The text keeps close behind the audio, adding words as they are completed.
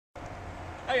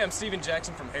Hey, I'm Steven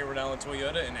Jackson from Heyward, Avalon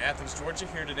Toyota in Athens, Georgia,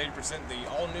 here today to present the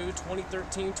all-new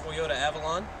 2013 Toyota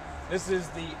Avalon. This is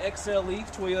the XLE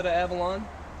Toyota Avalon.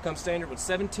 Comes standard with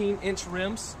 17-inch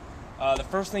rims. The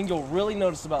first thing you'll really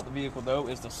notice about the vehicle, though,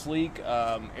 is the sleek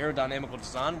aerodynamical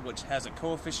design, which has a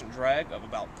coefficient drag of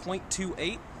about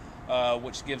 0.28,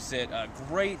 which gives it a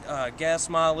great gas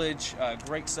mileage,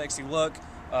 great sexy look.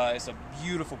 It's a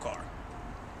beautiful car.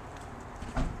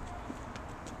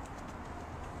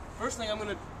 First thing I'm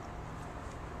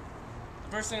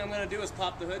gonna do is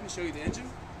pop the hood and show you the engine.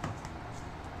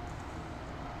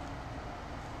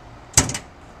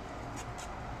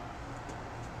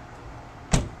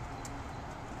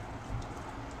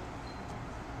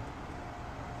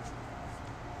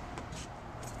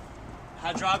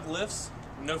 Hydraulic lifts,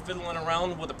 no fiddling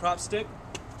around with a prop stick.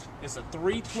 It's a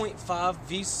 3.5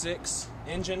 V6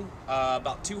 engine,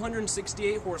 about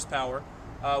 268 horsepower.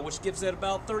 Which gives it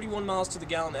about 31 miles to the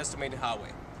gallon estimated highway.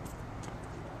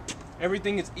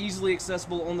 Everything is easily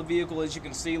accessible on the vehicle, as you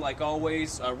can see, like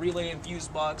always. Relay and fuse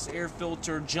box, air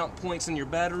filter, jump points in your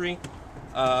battery,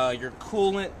 your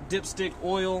coolant, dipstick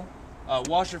oil,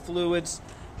 washer fluids.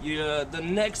 The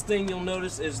next thing you'll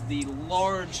notice is the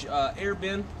large air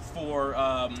bin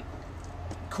for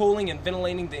cooling and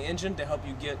ventilating the engine to help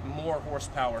you get more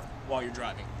horsepower while you're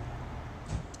driving.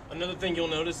 Another thing you'll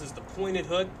notice is the pointed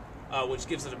hood, which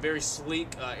gives it a very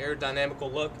sleek,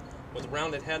 aerodynamical look with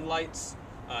rounded headlights,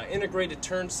 integrated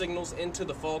turn signals into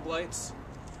the fog lights.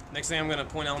 Next thing I'm going to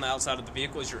point out on the outside of the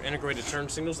vehicle is your integrated turn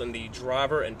signals in the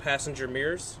driver and passenger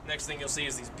mirrors. Next thing you'll see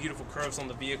is these beautiful curves on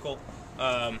the vehicle. You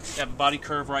have a body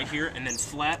curve right here, and then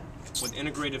flat with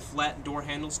integrated flat door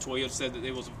handles. Toyota said that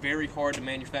it was very hard to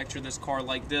manufacture this car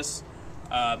like this.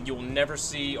 You'll never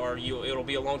see, or it'll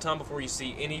be a long time before you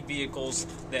see any vehicles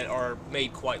that are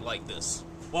made quite like this.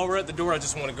 While we're at the door, I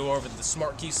just want to go over the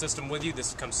smart key system with you.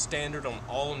 This comes standard on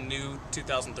all new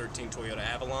 2013 Toyota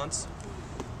Avalons.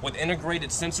 With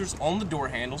integrated sensors on the door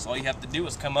handles, all you have to do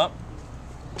is come up,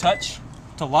 touch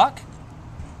to lock,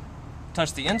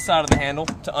 touch the inside of the handle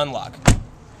to unlock.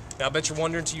 Now I bet you're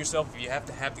wondering to yourself if you have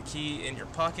to have the key in your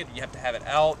pocket, you have to have it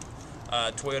out.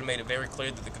 Toyota made it very clear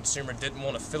that the consumer didn't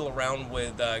want to fiddle around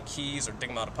with keys or dig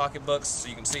them out of pocketbooks. So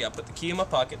you can see I put the key in my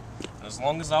pocket, and as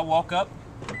long as I walk up,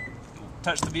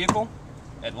 touch the vehicle,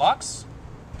 it locks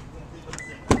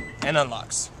and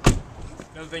unlocks.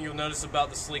 Another thing you'll notice about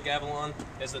the sleek Avalon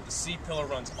is that the C-pillar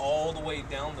runs all the way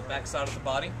down the back side of the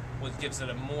body, which gives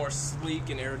it a more sleek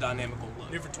and aerodynamical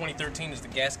look. New for 2013 is the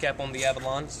gas cap on the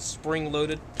Avalon. It's a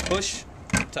spring-loaded push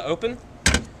to open.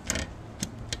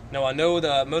 Now I know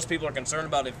that most people are concerned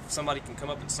about if somebody can come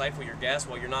up and siphon your gas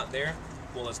while you're not there.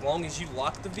 Well, as long as you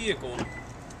lock the vehicle,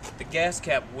 the gas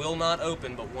cap will not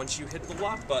open, but once you hit the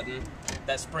lock button,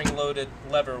 that spring-loaded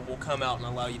lever will come out and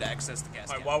allow you to access the gas cap.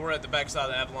 All right, while we're at the back side of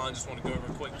the Avalon, just want to go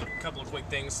over a couple of quick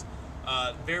things.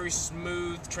 Very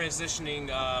smooth transitioning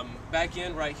back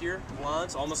end right here,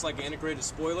 lines, almost like an integrated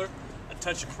spoiler. A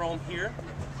touch of chrome here,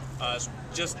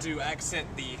 just to accent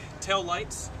the tail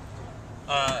lights.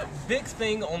 Big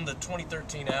thing on the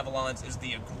 2013 Avalons is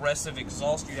the aggressive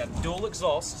exhaust. You have dual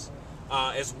exhausts,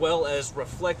 as well as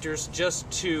reflectors just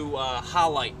to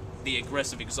highlight the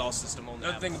aggressive exhaust system on the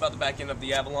Another thing about the back end of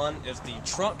the Avalon is the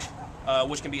trunk,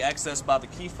 which can be accessed by the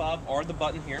key fob or the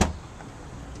button here.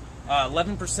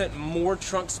 11% more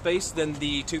trunk space than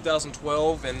the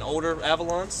 2012 and older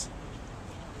Avalons.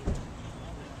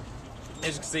 As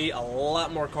you can see, a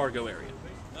lot more cargo area.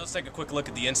 Now let's take a quick look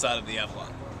at the inside of the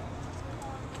Avalon.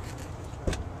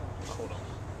 Hold on.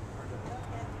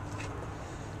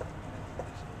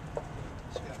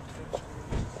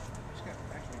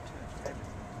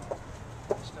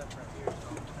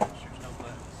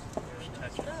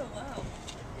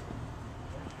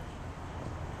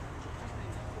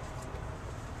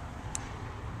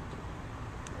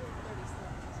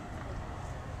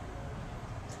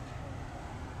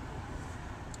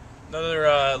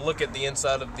 Another look at the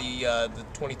inside of the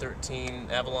 2013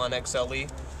 Avalon XLE.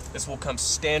 This will come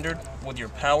standard with your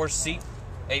power seat,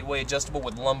 8-way adjustable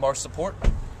with lumbar support.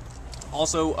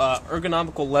 Also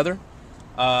ergonomical leather,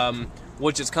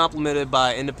 which is complemented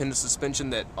by independent suspension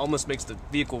that almost makes the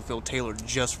vehicle feel tailored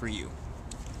just for you.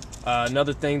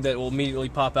 Another thing that will immediately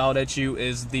pop out at you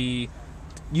is the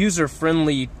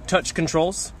user-friendly touch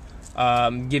controls.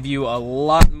 Give you a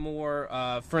lot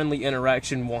more friendly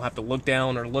interaction. Won't have to look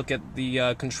down or look at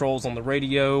the controls on the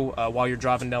radio while you're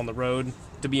driving down the road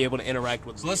to be able to interact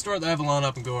with. So let's start the Avalon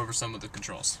up and go over some of the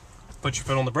controls. Put your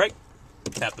foot on the brake,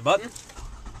 tap the button.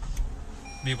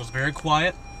 Vehicle's very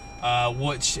quiet,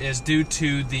 which is due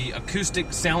to the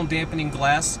acoustic sound dampening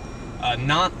glass,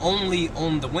 not only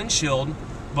on the windshield,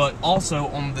 but also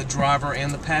on the driver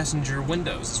and the passenger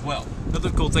windows as well. Another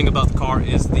cool thing about the car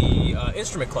is the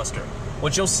instrument cluster.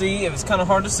 What you'll see, it's kind of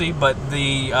hard to see, but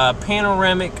the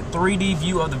panoramic 3D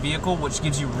view of the vehicle, which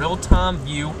gives you real-time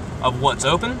view of what's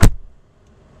open.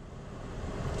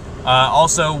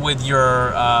 Also with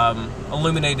your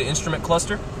illuminated instrument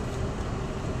cluster.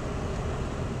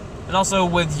 And also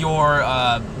with your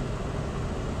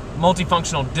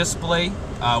multifunctional display,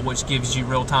 which gives you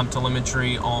real-time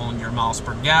telemetry on your miles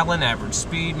per gallon, average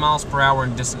speed, miles per hour,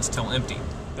 and distance till empty.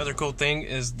 The other cool thing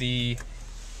is the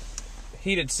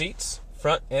heated seats,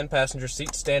 front and passenger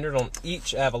seats, standard on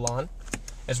each Avalon,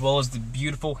 as well as the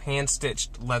beautiful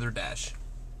hand-stitched leather dash.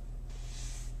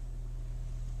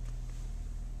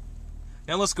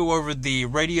 Now let's go over the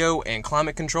radio and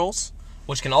climate controls,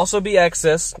 which can also be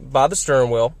accessed by the steering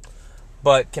wheel,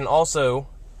 but can also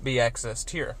be accessed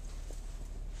here.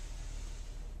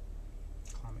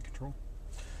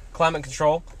 Climate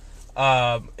control.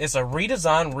 It's a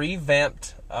redesigned,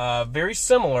 revamped, very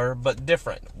similar but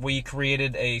different. We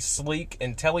created a sleek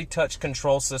IntelliTouch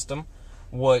control system,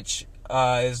 which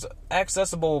is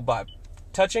accessible by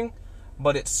touching,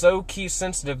 but it's so key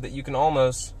sensitive that you can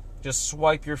almost just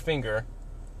swipe your finger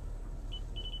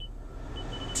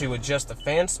to adjust the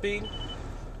fan speed,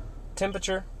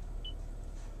 temperature,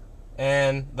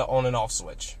 and the on and off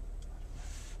switch.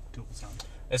 Dual sound.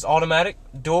 It's automatic,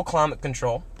 dual climate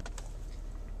control.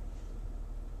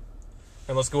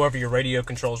 And let's go over your radio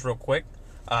controls real quick.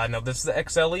 Now this is the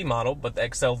XLE model, but the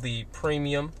XLE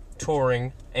Premium,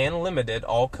 Touring, and Limited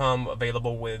all come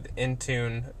available with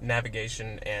Intune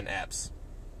navigation and apps.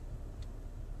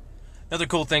 Another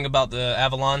cool thing about the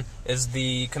Avalon is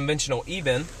the conventional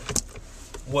E-bin,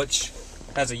 which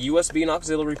has a USB and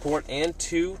auxiliary port and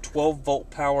two 12-volt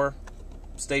power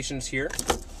stations here.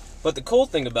 But the cool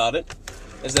thing about it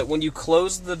is that when you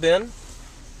close the bin,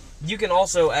 you can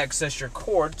also access your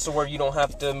cord, so where you don't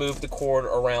have to move the cord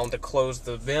around to close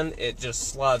the bin. It just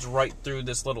slides right through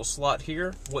this little slot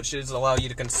here, which is allow you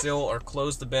to conceal or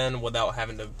close the bin without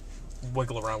having to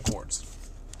wiggle around cords.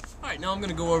 Alright, now I'm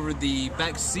going to go over the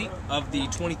back seat of the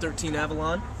 2013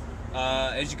 Avalon.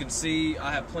 As you can see,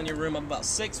 I have plenty of room. I'm about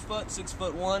 6 foot,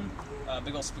 6'1",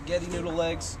 big old spaghetti noodle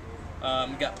legs.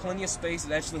 Got plenty of space.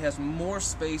 It actually has more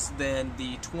space than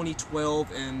the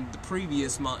 2012 and the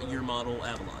previous year model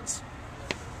Avalons.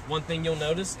 One thing you'll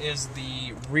notice is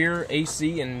the rear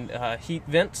AC and heat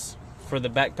vents for the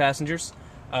back passengers.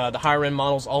 The higher end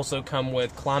models also come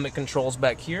with climate controls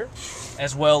back here,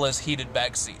 as well as heated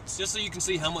back seats. Just so you can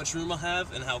see how much room I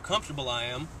have and how comfortable I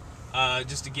am,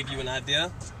 just to give you an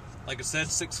idea. Like I said,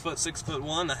 6 foot,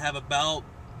 6'1". I have about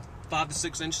 5 to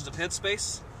 6 inches of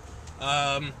headspace.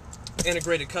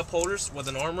 Integrated cup holders with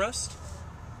an armrest.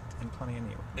 And plenty of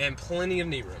knee room. And plenty of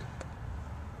knee room.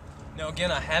 Now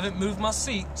again, I haven't moved my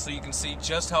seat, so you can see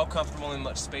just how comfortable and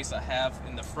much space I have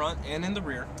in the front and in the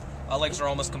rear. My legs are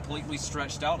almost completely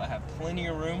stretched out. I have plenty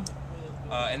of room.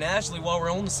 And actually, while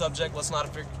we're on the subject, let's not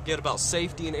forget about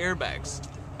safety and airbags.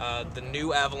 The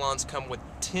new Avalons come with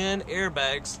 10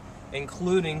 airbags,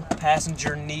 including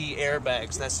passenger knee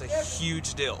airbags. That's a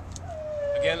huge deal.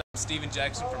 Again, I'm Steven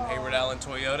Jackson from Heyward Avalon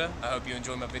Toyota. I hope you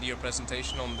enjoyed my video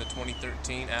presentation on the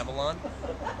 2013 Avalon.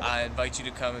 I invite you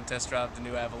to come and test drive the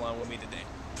new Avalon with me today.